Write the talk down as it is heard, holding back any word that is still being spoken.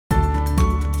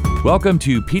Welcome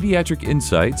to Pediatric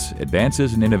Insights,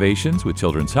 Advances and Innovations with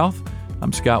Children's Health.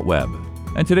 I'm Scott Webb.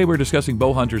 And today we're discussing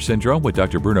Bow-Hunter syndrome with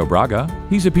Dr. Bruno Braga.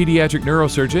 He's a pediatric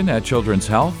neurosurgeon at Children's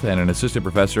Health and an assistant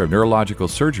professor of neurological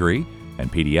surgery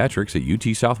and pediatrics at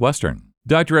UT Southwestern.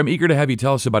 Doctor, I'm eager to have you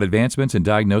tell us about advancements in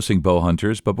diagnosing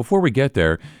Bow-Hunters, but before we get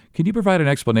there, can you provide an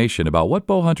explanation about what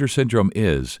Bow-Hunter syndrome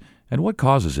is and what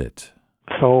causes it?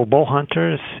 So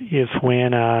Bow-Hunters is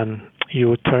when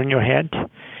you turn your head,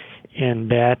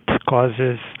 and that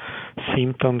causes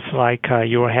symptoms like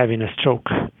you're having a stroke.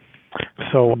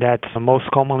 So that's most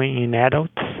commonly in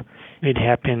adults. It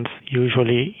happens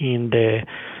usually in the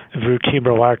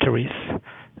vertebral arteries.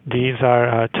 These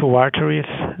are two arteries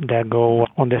that go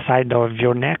on the side of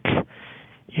your neck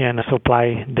and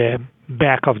supply the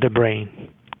back of the brain.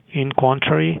 In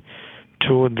contrary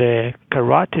to the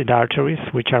carotid arteries,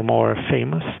 which are more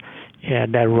famous,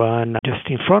 that run just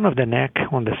in front of the neck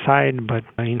on the side, but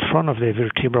in front of the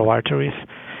vertebral arteries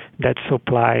that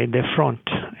supply the front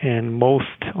and most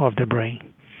of the brain.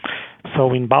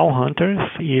 So in Bow-Hunters,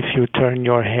 if you turn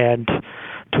your head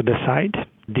to the side,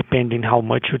 depending how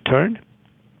much you turn,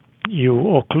 you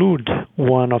occlude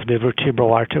one of the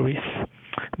vertebral arteries.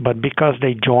 But because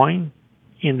they join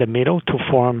in the middle to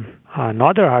form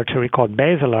another artery called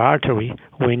basilar artery,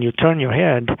 when you turn your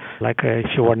head, like if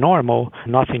you are normal,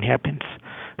 nothing happens.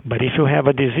 But if you have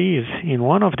a disease in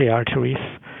one of the arteries,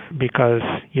 because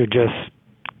you just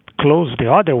close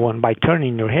the other one by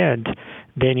turning your head,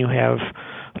 then you have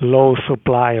low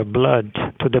supply of blood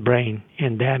to the brain,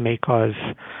 and that may cause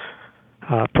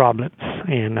problems,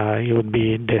 and it would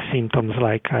be the symptoms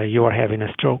like you are having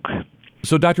a stroke.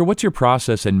 So, doctor, what's your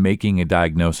process in making a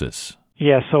diagnosis?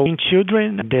 Yeah, so in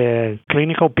children, the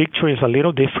clinical picture is a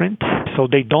little different. So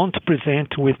they don't present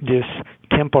with these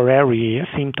temporary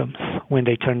symptoms when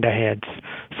they turn their heads.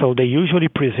 So they usually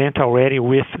present already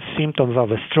with symptoms of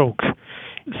a stroke.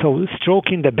 So stroke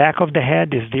in the back of the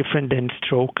head is different than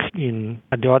stroke in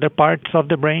the other parts of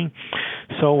the brain.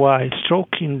 So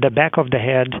stroke in the back of the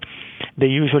head, they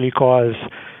usually cause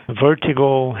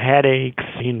vertigo, headaches,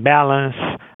 imbalance,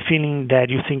 feeling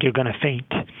that you think you're going to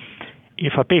faint.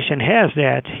 If a patient has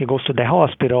that, he goes to the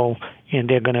hospital and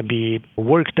they're going to be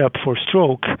worked up for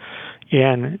stroke,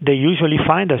 and they usually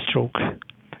find a stroke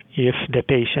if the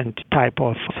patient type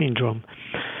of syndrome.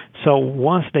 So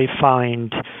once they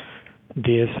find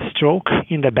this stroke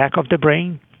in the back of the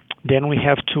brain, then we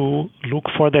have to look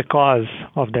for the cause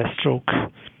of that stroke.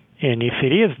 And if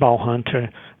it is Bow-Hunter,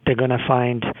 they're going to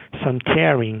find some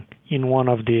tearing in one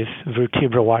of these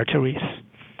vertebral arteries.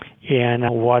 And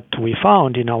what we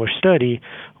found in our study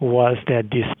was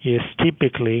that this is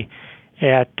typically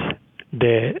at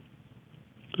the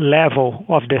level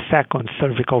of the second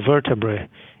cervical vertebra.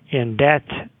 And that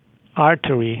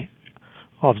artery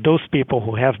of those people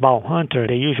who have Bow-Hunter,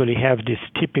 they usually have this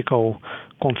typical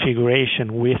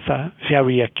configuration with a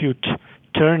very acute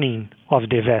turning of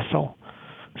the vessel.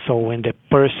 So when the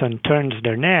person turns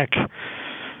their neck,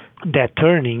 that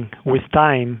turning with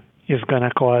time is going to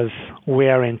cause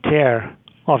wear and tear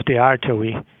of the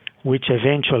artery, which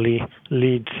eventually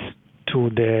leads to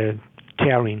the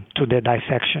tearing, to the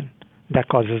dissection that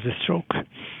causes the stroke.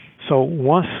 So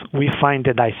once we find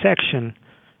the dissection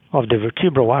of the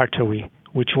vertebral artery,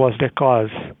 which was the cause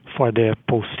for the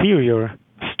posterior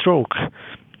stroke,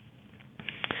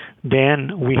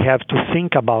 then we have to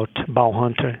think about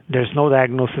Bow-Hunter. There's no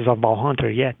diagnosis of Bow-Hunter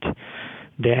yet.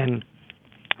 Then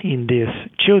in these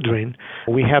children,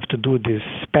 we have to do this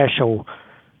special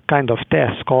kind of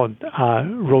test called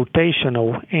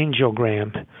rotational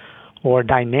angiogram or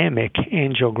dynamic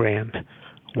angiogram,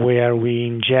 where we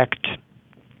inject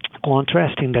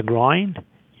contrast in the groin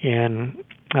and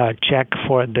check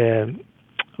for the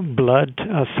blood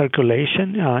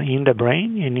circulation in the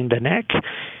brain and in the neck.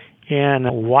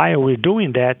 And while we're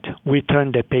doing that, we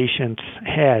turn the patient's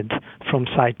head from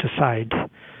side to side.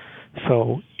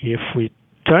 So if we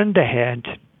turn the head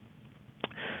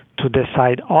to the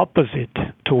side opposite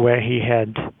to where he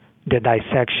had the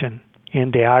dissection,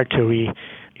 and the artery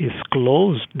is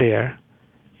closed there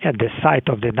at the site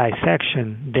of the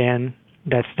dissection, then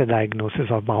that's the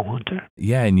diagnosis of Bow-Hunter.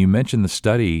 Yeah, and you mentioned the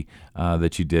study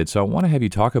that you did, so I want to have you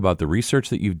talk about the research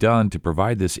that you've done to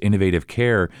provide this innovative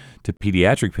care to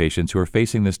pediatric patients who are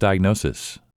facing this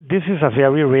diagnosis. This is a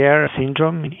very rare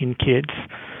syndrome in kids.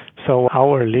 So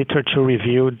our literature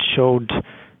reviewed showed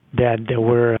that there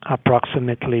were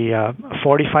approximately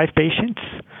 45 patients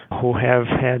who have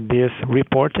had this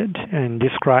reported and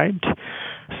described.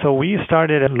 So we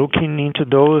started looking into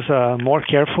those more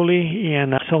carefully,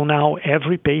 and so now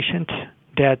every patient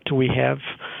that we have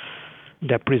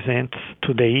that presents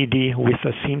to the ED with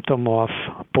a symptom of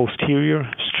posterior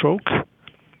stroke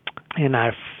and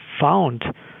are found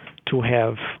to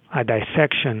have a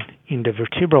dissection in the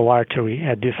vertebral artery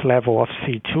at this level of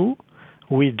C2,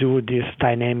 we do this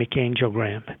dynamic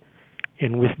angiogram.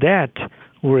 And with that,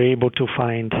 we're able to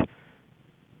find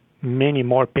many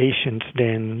more patients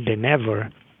than ever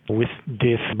with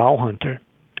this Bauhunter,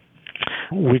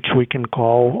 which we can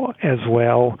call as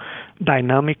well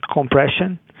dynamic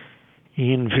compression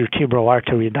in vertebral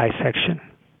artery dissection,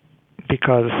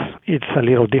 because it's a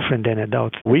little different than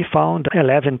adults. We found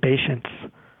 11 patients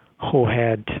who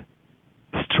had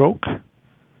stroke,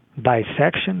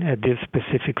 dissection at this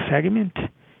specific segment,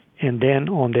 and then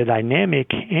on the dynamic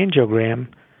angiogram,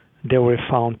 they were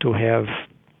found to have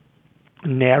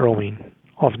narrowing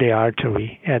of the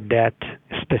artery at that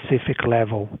specific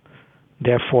level,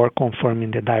 therefore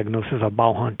confirming the diagnosis of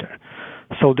Bauhunter.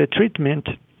 So the treatment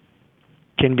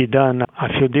can be done a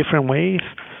few different ways.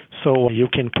 So you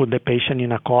can put the patient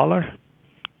in a collar.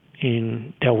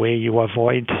 In that way you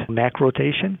avoid neck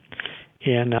rotation.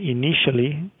 And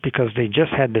initially, because they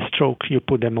just had the stroke, you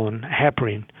put them on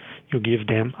heparin. You give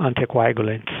them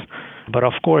anticoagulants. But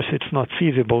of course, it's not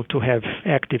feasible to have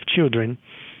active children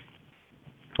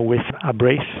with a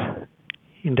brace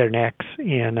in their necks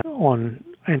and on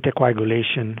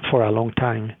anticoagulation for a long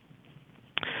time.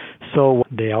 So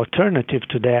the alternative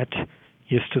to that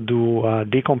is to do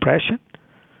decompression.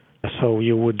 So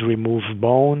you would remove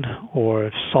bone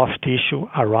or soft tissue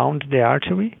around the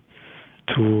artery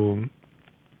to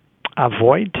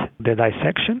avoid the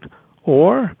dissection,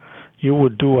 or you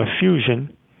would do a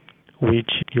fusion, which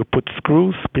you put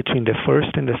screws between the first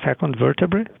and the second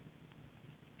vertebrae,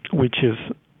 which is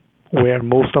where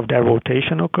most of that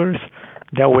rotation occurs.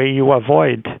 That way you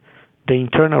avoid the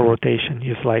internal rotation.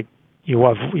 It's like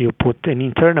you put an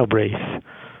internal brace,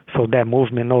 so that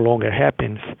movement no longer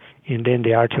happens, and then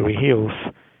the artery heals,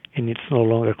 and it's no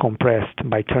longer compressed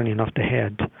by turning of the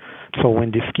head. So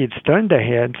when these kids turn their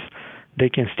heads, they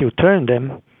can still turn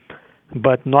them,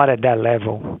 but not at that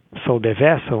level. So the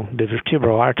vessel, the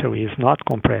vertebral artery, is not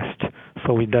compressed,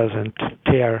 so it doesn't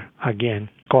tear again,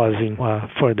 causing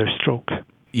further stroke.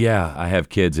 Yeah, I have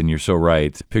kids, and you're so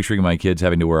right. Picturing my kids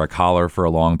having to wear a collar for a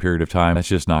long period of time, that's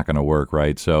just not going to work,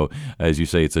 right? So, as you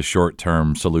say, it's a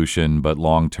short-term solution, but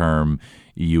long-term,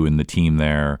 you and the team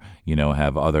there,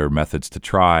 have other methods to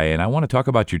try. And I want to talk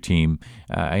about your team.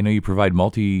 I know you provide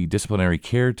multidisciplinary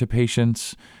care to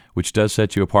patients, which does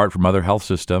set you apart from other health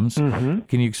systems. Mm-hmm.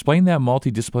 Can you explain that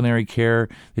multidisciplinary care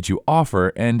that you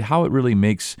offer and how it really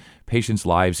makes patients'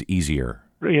 lives easier?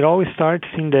 It always starts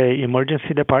in the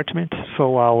emergency department.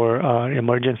 So our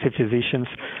emergency physicians,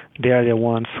 they are the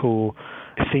ones who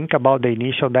think about the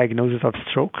initial diagnosis of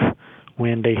stroke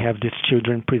when they have these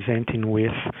children presenting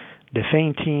with the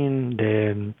fainting,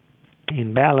 the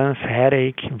imbalance,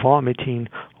 headache, vomiting,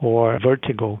 or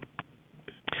vertigo.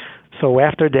 So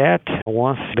after that,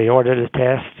 once they order the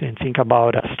test and think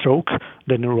about a stroke,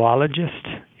 the neurologist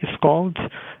is called.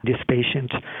 This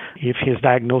patient, if he's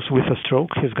diagnosed with a stroke,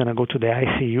 he's going to go to the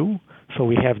ICU. So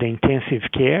we have the intensive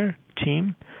care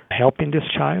team helping this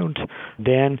child.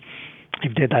 Then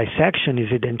if the dissection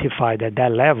is identified at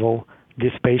that level,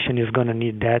 this patient is going to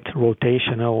need that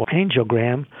rotational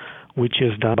angiogram, which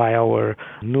is done by our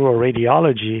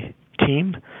neuroradiology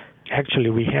team. Actually,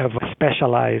 we have a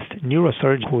specialized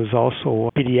neurosurgeon who is also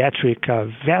a pediatric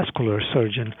vascular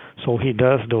surgeon. So he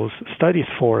does those studies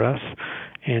for us.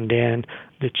 And then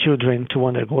the children, to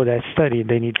undergo that study,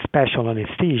 they need special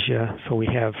anesthesia. So we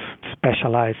have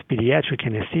specialized pediatric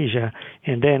anesthesia.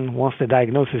 And then once the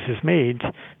diagnosis is made,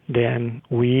 then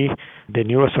we, the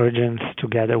neurosurgeons,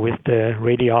 together with the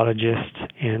radiologist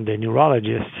and the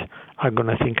neurologist, are going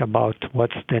to think about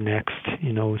what's the next,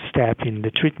 step in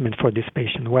the treatment for this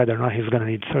patient, whether or not he's going to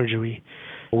need surgery.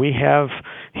 We have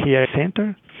here a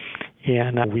center,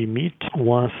 and we meet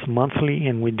once monthly,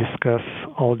 and we discuss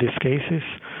all these cases.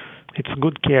 It's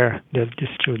good care that these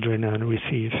children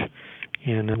receive,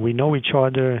 and we know each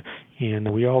other,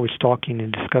 and we're always talking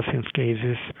and discussing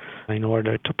cases in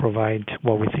order to provide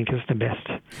what we think is the best.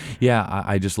 Yeah,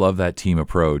 I just love that team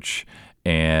approach.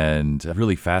 And a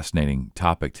really fascinating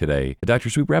topic today. Doctor,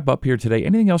 as we wrap up here today,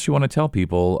 anything else you want to tell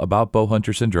people about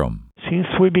Bauhunter syndrome? Since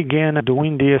we began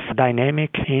doing this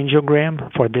dynamic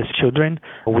angiogram for these children,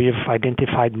 we've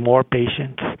identified more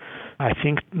patients. I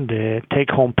think the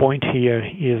take-home point here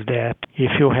is that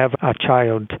if you have a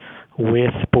child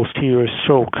with posterior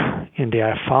stroke and they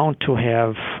are found to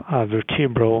have a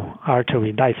vertebral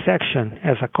artery dissection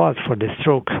as a cause for the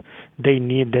stroke, they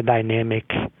need the dynamic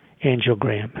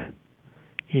angiogram.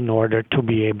 in order to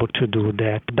be able to do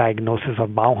that diagnosis of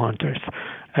Bauhunters.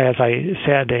 As I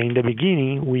said in the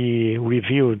beginning, we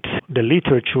reviewed the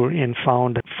literature and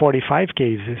found 45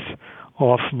 cases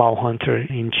of Bauhunter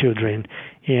in children,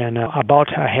 and about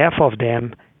half of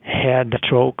them had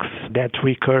strokes that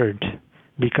recurred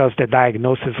because the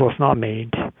diagnosis was not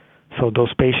made. So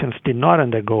those patients did not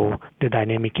undergo the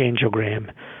dynamic angiogram.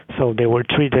 So they were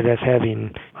treated as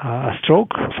having a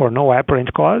stroke for no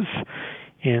apparent cause,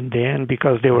 and then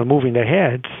because they were moving their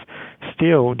heads,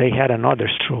 still they had another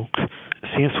stroke.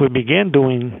 Since we began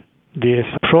doing this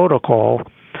protocol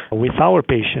with our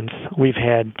patients, we've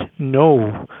had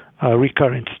no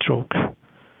recurrent stroke.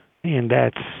 And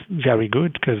that's very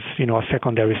good because, a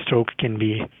secondary stroke can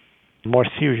be more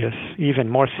serious, even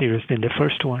more serious than the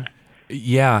first one.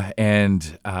 Yeah,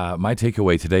 and my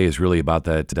takeaway today is really about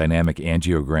that dynamic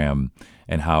angiogram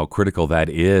and how critical that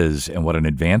is and what an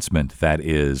advancement that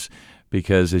is.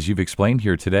 Because as you've explained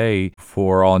here today,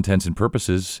 for all intents and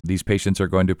purposes, these patients are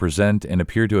going to present and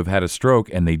appear to have had a stroke,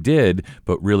 and they did,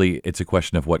 but really it's a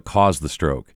question of what caused the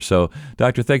stroke. So,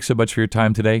 Doctor, thanks so much for your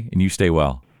time today, and you stay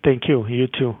well. Thank you. You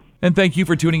too. And thank you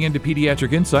for tuning in to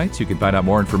Pediatric Insights. You can find out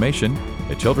more information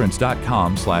at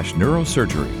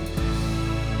childrens.com/neurosurgery.